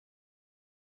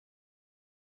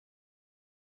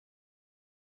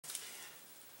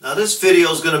Now this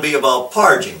video is going to be about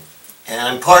parging, and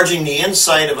I'm parging the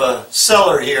inside of a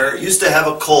cellar here. It used to have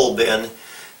a coal bin.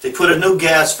 They put a new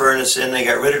gas furnace in, they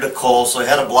got rid of the coal, so I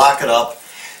had to block it up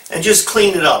and just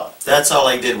clean it up. That's all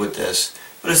I did with this.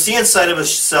 But it's the inside of a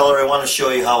cellar. I want to show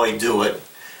you how I do it.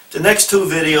 The next two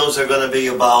videos are going to be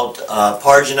about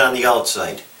parging on the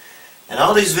outside. And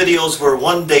all these videos were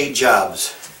one-day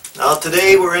jobs. Now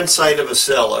today we're inside of a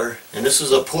cellar, and this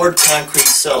is a poured concrete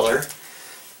cellar.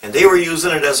 And they were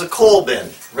using it as a coal bin.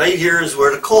 Right here is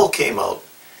where the coal came out.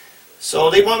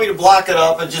 So they want me to block it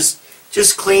up and just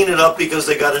clean it up because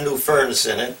they got a new furnace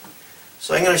in it.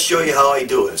 So I'm going to show you how I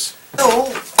do this.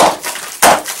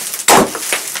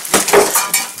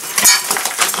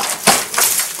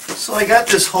 So I got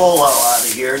this hole out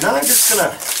of here. Now I'm just going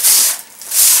to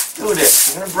do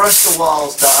this. I'm going to brush the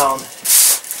walls down.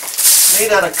 It's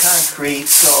made out of concrete,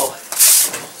 so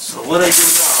what I do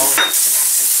now,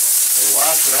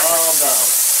 wash it all down.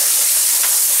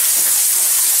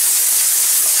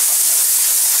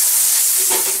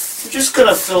 We're just going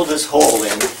to fill this hole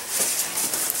in.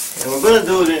 And we're going to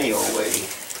do it any old way,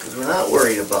 because we're not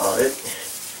worried about it.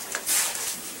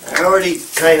 I already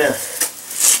kind of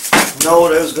know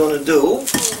what I was going to do.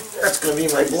 That's going to be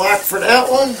my block for that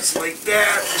one. It's like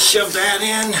that. Shove that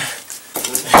in.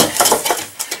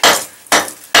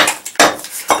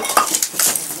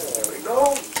 There we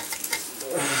go.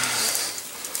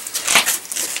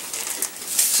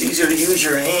 It's easier to use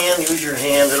your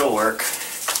hand, it'll work.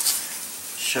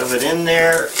 Shove it in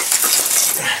there.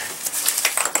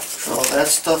 Throw all that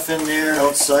stuff in there.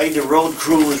 Outside, the road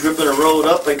crew was ripping a road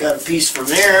up. I got a piece from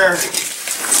there.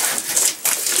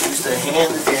 Use the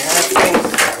hand if you have to.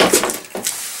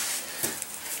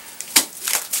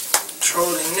 Throw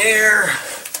it in there.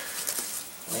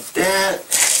 Like that.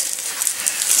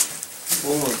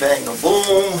 Boom, bang, a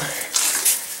boom.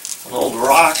 An old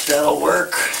rock, that'll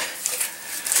work.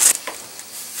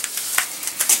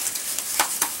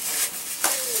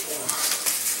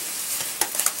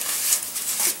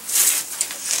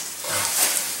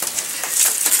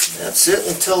 That's it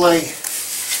until I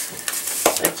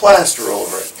plaster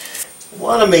over it. I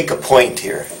want to make a point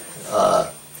here.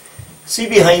 See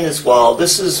behind this wall,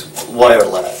 this is wire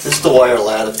lat. This is the wire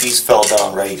lat. A piece fell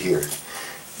down right here.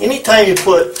 Anytime you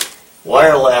put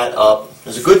wire lat up,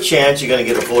 there's a good chance you're going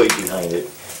to get a void behind it.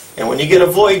 And when you get a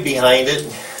void behind it,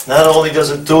 not only does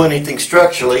it do anything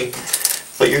structurally,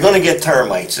 but you're going to get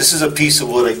termites. This is a piece of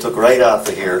wood I took right off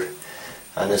of here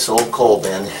on this old coal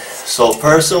bin. So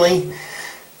personally,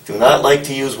 do not like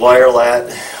to use wire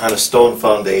lat on a stone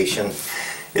foundation.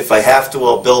 If I have to,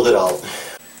 I'll build it out.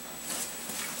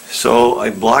 So I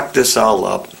blocked this all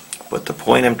up, but the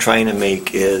point I'm trying to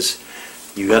make is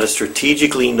you got to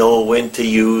strategically know when to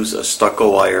use a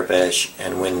stucco wire mesh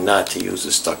and when not to use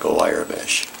a stucco wire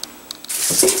mesh.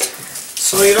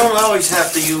 So you don't always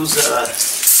have to use, you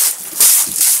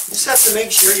just have to make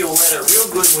sure you wet it real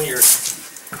good when you're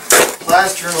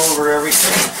plastering over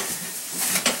everything.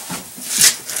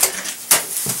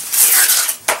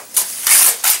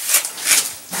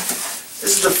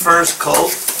 This is the first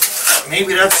coat.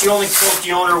 Maybe that's the only coat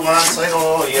the owner wants. I don't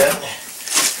know yet.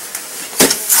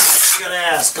 I'm gonna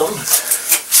ask him.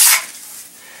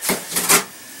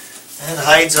 That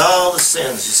hides all the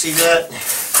sins. You see that?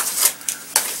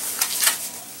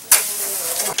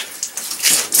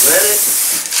 Wet it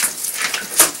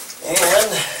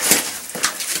and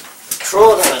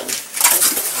throw it on.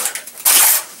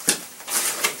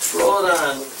 Throw it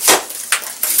on.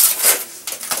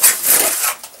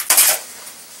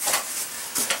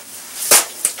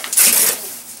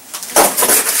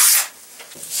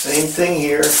 Same thing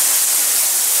here.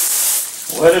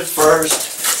 Wet it first.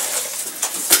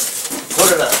 Put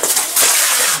it on.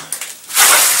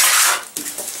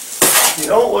 If you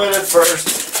don't wet it first,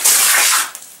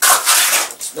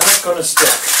 it's not going to stick.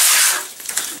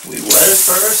 We wet it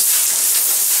first.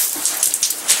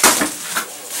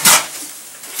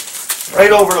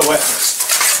 Right over the wetness.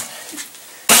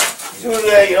 You do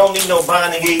that, you don't need no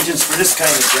bonding agents for this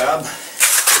kind of job.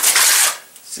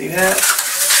 See that?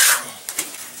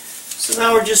 So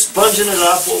now we're just sponging it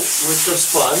up with the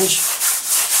sponge.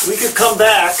 We could come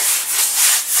back,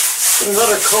 put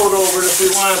another coat over it if we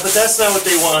want, but that's not what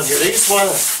they want here. They just want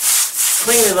to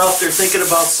clean it up. They're thinking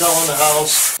about selling the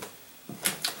house.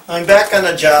 I'm back on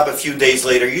the job a few days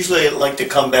later. Usually I like to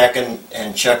come back and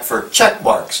check for check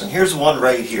marks, and here's one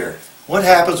right here. What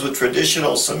happens with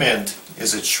traditional cement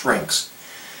is it shrinks.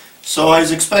 So I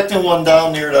was expecting one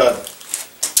down near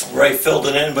where I filled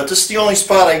it in, but this is the only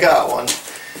spot I got one.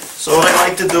 So what I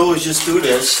like to do is just do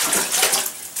this.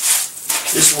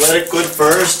 Just wet it good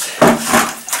first.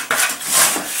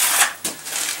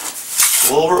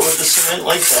 Go over it with the cement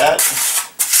like that.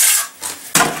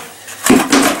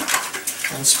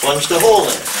 And sponge the hole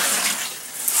in.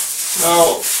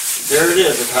 Now, there it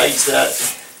is. It hides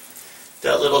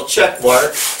that little check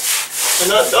mark. And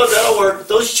that'll work.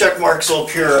 Those check marks will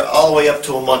appear all the way up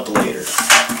to a month later.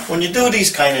 When you do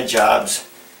these kind of jobs,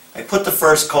 I put the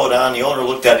first coat on. The owner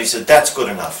looked at it. He said, "That's good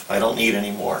enough. I don't need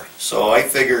any more." So I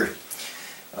figure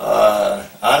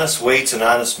honest weights and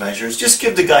honest measures. Just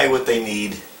give the guy what they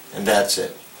need, and that's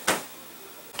it.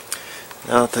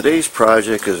 Now today's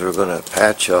project is we're going to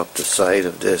patch up the side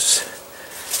of this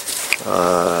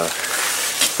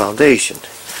foundation.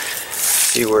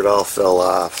 See where it all fell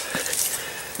off,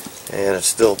 and it's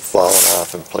still falling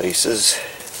off in places,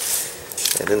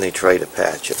 and then they try to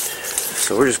patch it.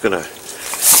 So we're just going to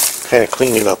kind of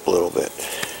clean it up a little bit.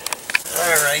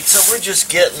 Alright, so we're just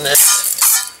getting rid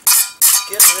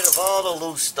of all the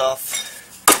loose stuff,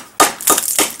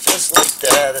 just like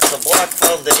that. It's a block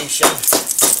foundation.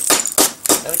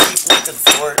 Gotta keep looking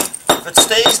for it. If it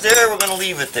stays there, we're going to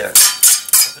leave it there.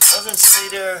 If it doesn't stay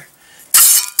there,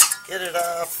 get it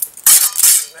off.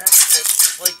 That's it,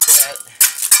 just like that.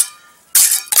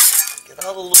 Get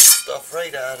all the loose stuff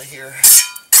right out of here.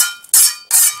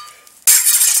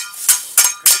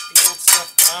 Scrape the old stuff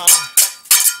down.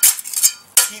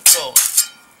 Keep going.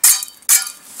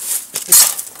 Get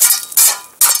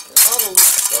all the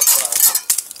loose stuff off.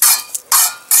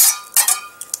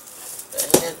 And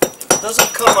if it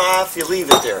doesn't come off, you leave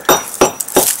it there.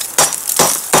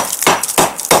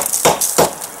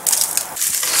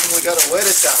 We got to wet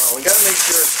it down. We got to make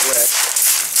sure it's wet.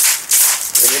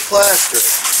 Then you plaster it.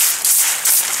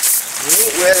 When it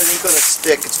ain't wet, it ain't going to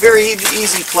stick. It's very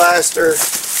easy plaster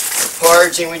or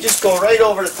parging. We just go right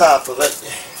over the top of it,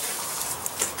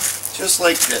 just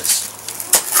like this.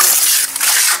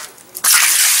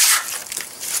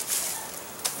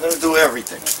 I'm going to do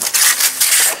everything.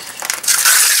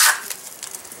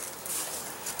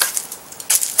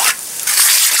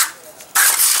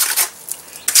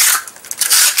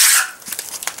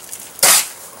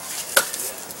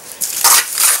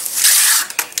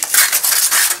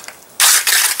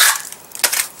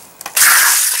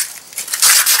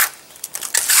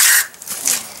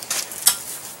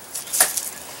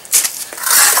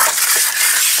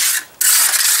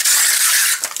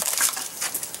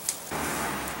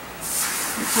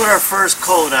 Put our first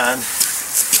coat on.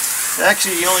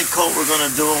 Actually, the only coat we're going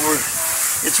to do,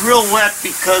 it's real wet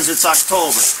because it's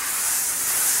October.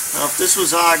 Now, if this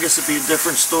was August, it'd be a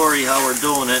different story how we're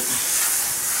doing it.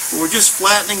 But we're just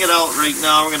flattening it out right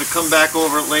now. We're going to come back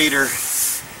over it later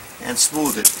and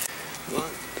smooth it.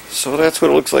 So that's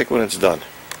what it looks like when it's done.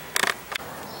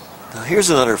 Now, here's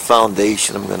another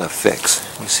foundation I'm going to fix.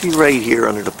 You see right here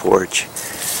under the porch,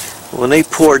 when they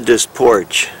poured this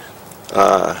porch,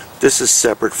 this is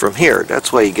separate from here.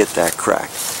 That's why you get that crack.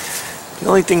 The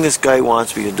only thing this guy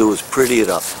wants me to do is pretty it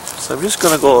up. So I'm just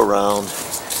going to go around,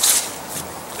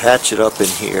 patch it up in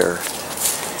here.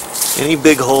 Any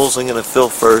big holes I'm going to fill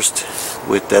first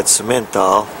with that cement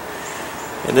towel,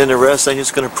 and then the rest I'm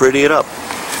just going to pretty it up.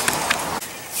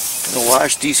 I'm going to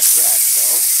wash these cracks out.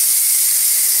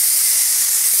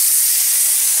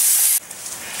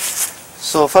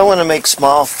 So if I want to make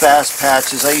small, fast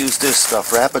patches, I use this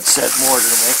stuff, rapid set mortar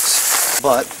mix.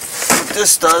 But what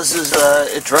this does is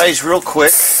it dries real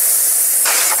quick, and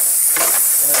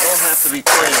I don't have to be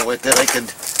playing with it. I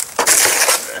could,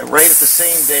 right at the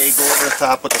same day, go over the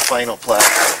top with the final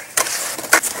plaster.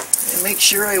 And make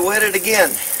sure I wet it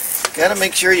again. Gotta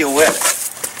make sure you wet it.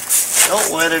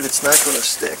 Don't wet it, it's not going to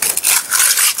stick.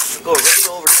 You go right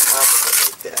over the top of it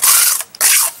like that.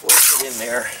 Force it in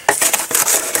there.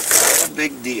 Not a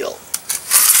big deal.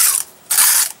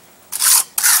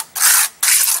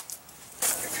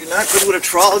 If you're not good with a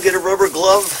trowel, get a rubber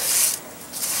glove.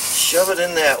 Shove it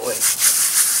in that way.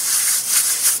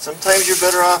 Sometimes you're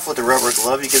better off with a rubber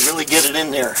glove. You can really get it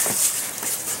in there.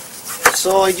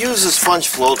 So I'd use a sponge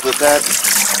float, but that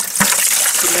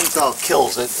cement towel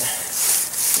kills it.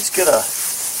 Just get a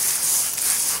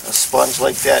sponge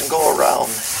like that and go around.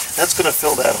 That's going to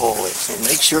fill that hole in. So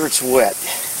make sure it's wet.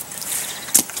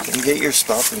 And get your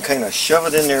stuff and kind of shove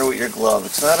it in there with your glove.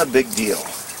 It's not a big deal.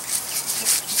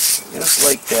 Just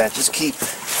like that. Just keep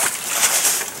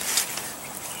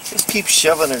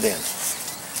shoving it in.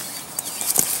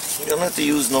 You don't have to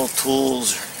use no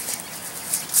tools,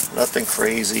 nothing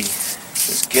crazy.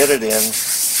 Just get it in.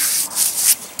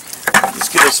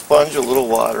 Just get a sponge, a little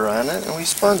water on it, and we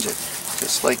sponge it.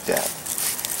 Just like that.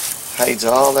 Hides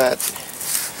all those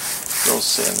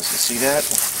sins. You see that?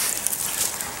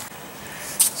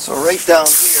 So right down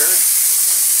here,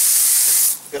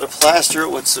 I'm going to plaster it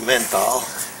with cement towel.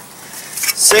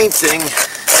 Same thing,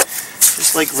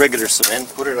 just like regular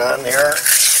cement. Put it on there.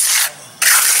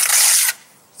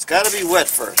 It's got to be wet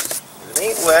first. If it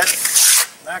ain't wet,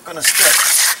 it's not going to stick.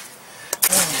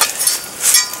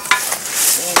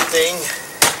 Same thing.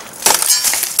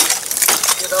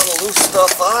 Get all the loose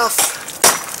stuff off.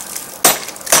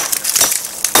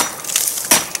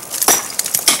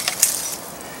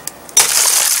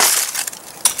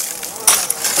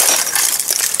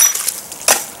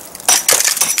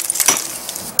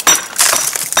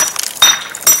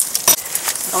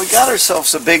 Now we got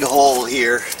ourselves a big hole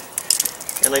here,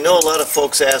 and I know a lot of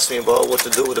folks ask me about what to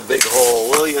do with a big hole.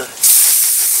 Well, you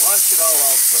wash it all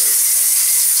out first.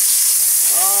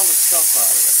 All the stuff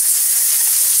out of it.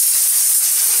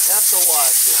 You have to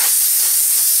wash it.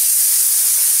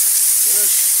 You're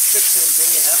going to fix anything,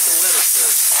 you have to wet it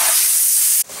first.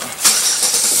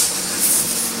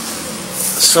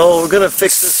 So we're going to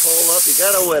fix this hole up. You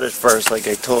got to wet it first, like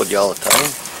I told you all the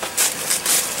time.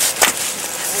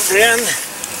 And then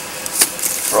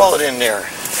throw it in there,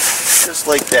 just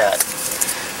like that.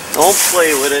 Don't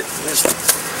play with it, just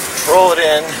throw it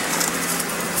in.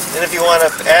 And if you want to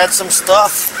add some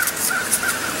stuff,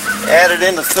 add it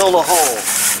in to fill the hole.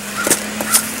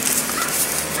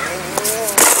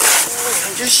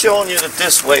 I'm just showing you it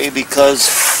this way because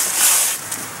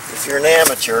if you're an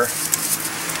amateur,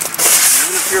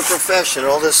 even if you're a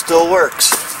professional, this still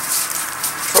works.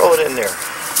 Throw it in there.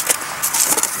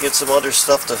 Get some other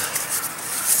stuff to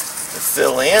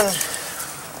fill in.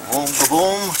 Boom, boom,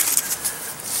 boom.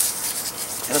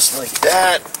 Just like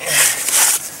that.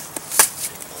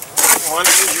 If you want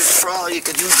to use your trowel, you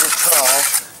could use your trowel.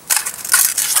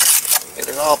 Get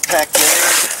it all packed in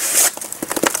there.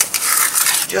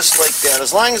 Just like that.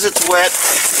 As long as it's wet,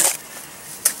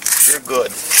 you're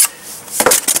good.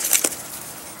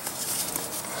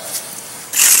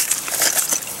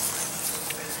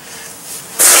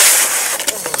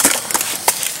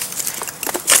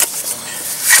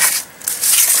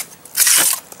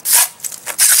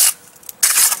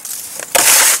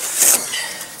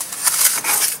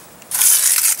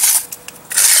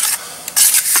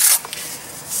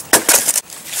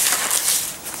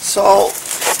 So,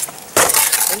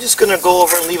 I'm just going to go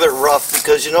over and leave it rough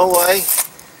because you know why?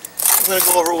 I'm going to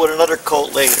go over with another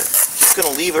coat later. Just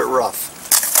going to leave it rough.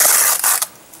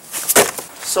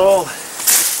 So,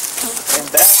 I'm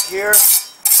back here,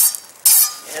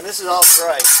 and this is all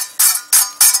dry.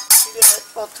 See that?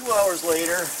 About 2 hours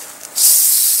later, I'm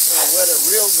going to wet it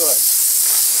real good.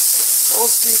 The whole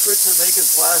secret to making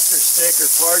plaster stick or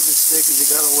parging stick is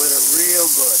you got to wet it real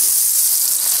good.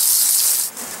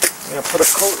 I'm going to put a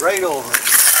coat right over it.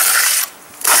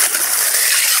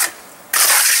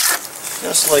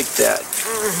 Just like that.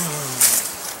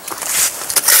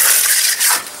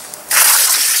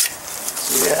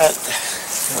 See that?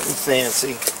 Nothing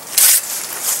fancy.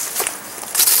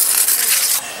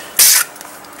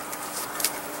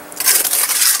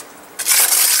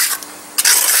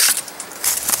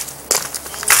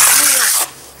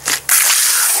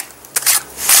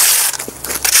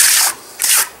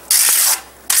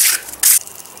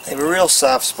 I have a real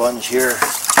soft sponge here.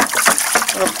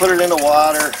 I'm going to put it in the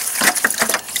water.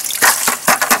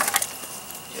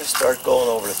 Just start going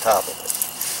over the top of it.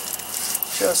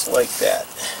 Just like that.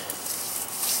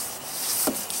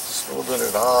 Smoothing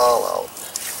it all out.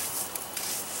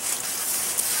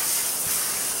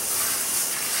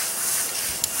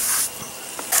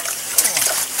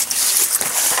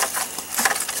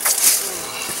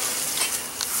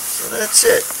 So that's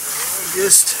it.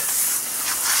 Just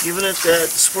giving it that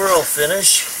swirl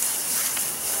finish.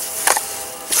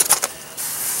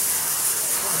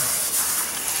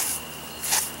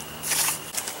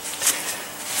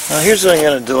 Now here's what I'm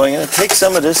going to do. I'm going to take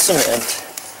some of this cement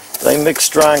that I mix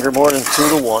stronger, more than 2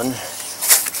 to 1.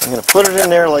 I'm going to put it in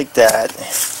there like that.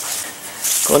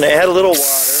 I'm going to add a little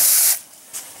water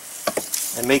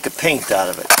and make a paint out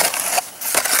of it.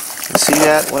 You see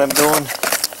that, what I'm doing?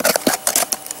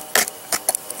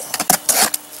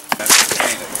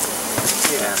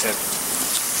 Yeah.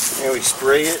 There we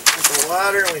spray it with the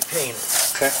water and we paint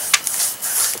it. Okay.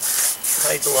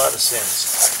 Hides a lot of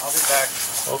sins. I'll be back.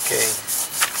 Okay.